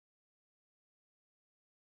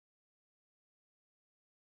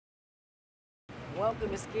Welcome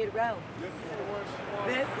to Skid Row.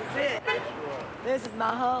 This is it. This is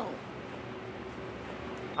my home.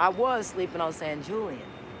 I was sleeping on San Julian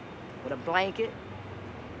with a blanket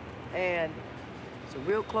and some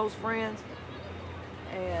real close friends.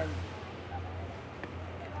 And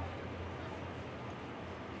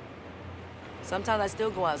sometimes I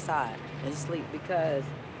still go outside and sleep because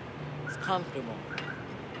it's comfortable.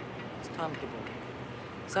 It's comfortable.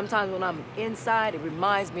 Sometimes when I'm inside, it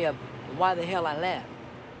reminds me of why the hell I left.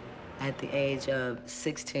 At the age of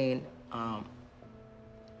 16, I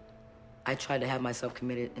tried to have myself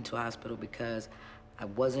committed into a hospital because I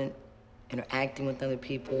wasn't interacting with other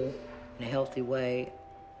people in a healthy way.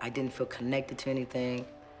 I didn't feel connected to anything.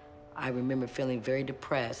 I remember feeling very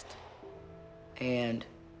depressed, and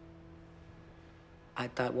I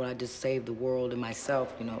thought, well, I just saved the world and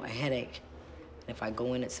myself, you know, a headache. And if I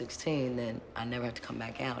go in at 16, then I never have to come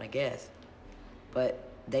back out, I guess. But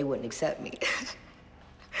they wouldn't accept me.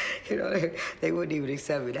 You know, they wouldn't even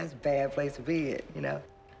accept me. That's a bad place to be in, you know?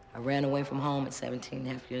 I ran away from home at 17 and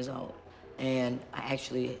a half years old. And I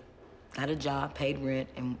actually got a job, paid rent,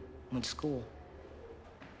 and went to school.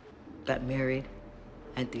 Got married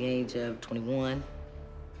at the age of 21.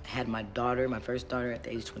 I had my daughter, my first daughter, at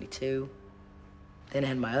the age of 22. Then I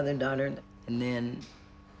had my other daughter, and then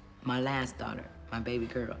my last daughter, my baby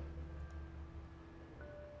girl.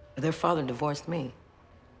 Their father divorced me.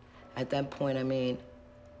 At that point, I mean,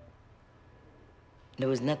 there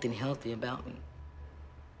was nothing healthy about me.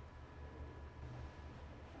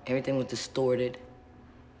 Everything was distorted.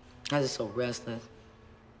 I was just so restless.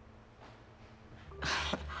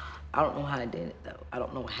 I don't know how I did it, though. I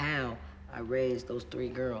don't know how I raised those 3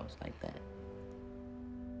 girls like that.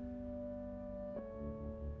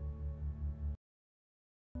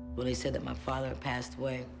 When they said that my father had passed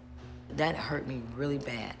away, that hurt me really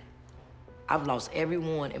bad. I've lost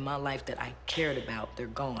everyone in my life that I cared about. They're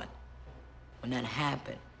gone. When that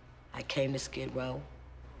happened, I came to Skid Row.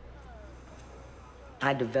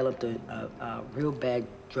 I developed a real bad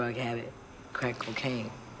drug habit, crack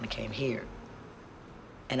cocaine, when I came here.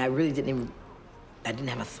 And I really didn't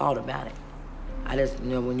have a thought about it. I just, you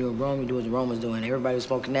know, when you're in Rome, you do what Rome was doing. Everybody was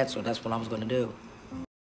smoking that, so that's what I was gonna do.